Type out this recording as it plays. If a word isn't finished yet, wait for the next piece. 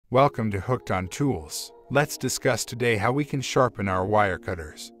Welcome to Hooked on Tools. Let's discuss today how we can sharpen our wire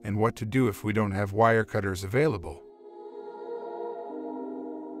cutters and what to do if we don't have wire cutters available.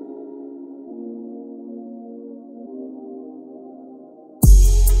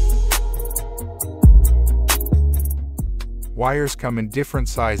 Wires come in different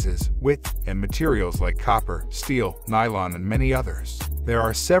sizes, width, and materials like copper, steel, nylon, and many others. There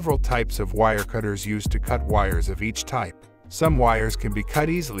are several types of wire cutters used to cut wires of each type. Some wires can be cut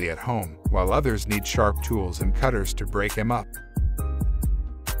easily at home, while others need sharp tools and cutters to break them up.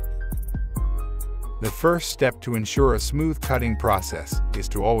 The first step to ensure a smooth cutting process is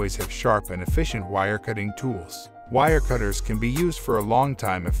to always have sharp and efficient wire cutting tools. Wire cutters can be used for a long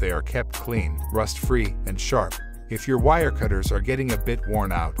time if they are kept clean, rust-free, and sharp. If your wire cutters are getting a bit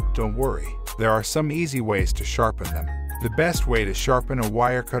worn out, don't worry. There are some easy ways to sharpen them. The best way to sharpen a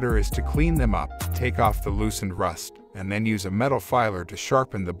wire cutter is to clean them up, take off the loosened rust, and then use a metal filer to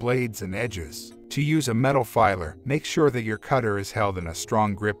sharpen the blades and edges. To use a metal filer, make sure that your cutter is held in a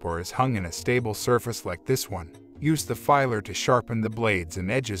strong grip or is hung in a stable surface like this one. Use the filer to sharpen the blades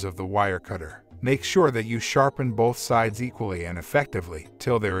and edges of the wire cutter. Make sure that you sharpen both sides equally and effectively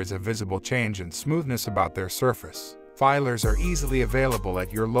till there is a visible change in smoothness about their surface. Filers are easily available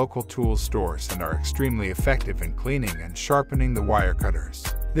at your local tool stores and are extremely effective in cleaning and sharpening the wire cutters.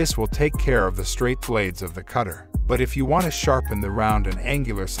 This will take care of the straight blades of the cutter. But if you want to sharpen the round and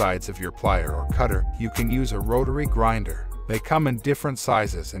angular sides of your plier or cutter, you can use a rotary grinder. They come in different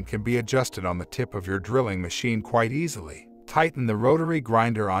sizes and can be adjusted on the tip of your drilling machine quite easily. Tighten the rotary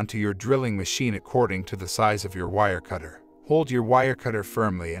grinder onto your drilling machine according to the size of your wire cutter. Hold your wire cutter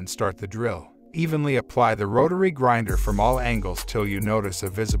firmly and start the drill. Evenly apply the rotary grinder from all angles till you notice a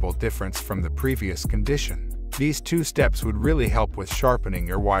visible difference from the previous condition. These two steps would really help with sharpening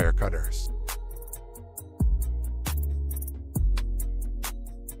your wire cutters.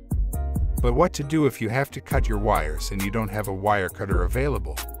 But what to do if you have to cut your wires and you don't have a wire cutter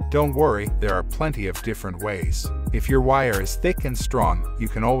available? Don't worry, there are plenty of different ways. If your wire is thick and strong, you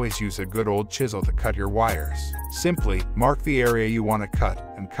can always use a good old chisel to cut your wires. Simply mark the area you want to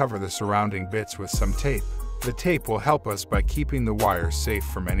cut and cover the surrounding bits with some tape. The tape will help us by keeping the wires safe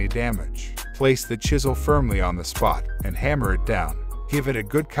from any damage. Place the chisel firmly on the spot and hammer it down. Give it a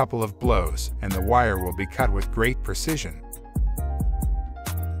good couple of blows and the wire will be cut with great precision.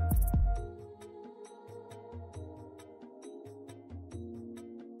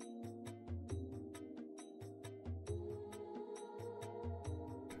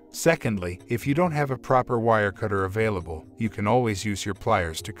 Secondly, if you don't have a proper wire cutter available, you can always use your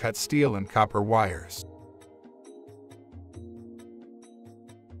pliers to cut steel and copper wires.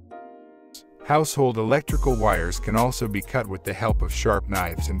 Household electrical wires can also be cut with the help of sharp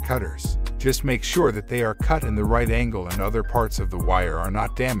knives and cutters. Just make sure that they are cut in the right angle and other parts of the wire are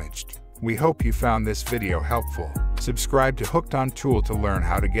not damaged. We hope you found this video helpful. Subscribe to Hooked on Tool to learn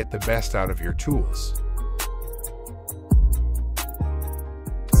how to get the best out of your tools.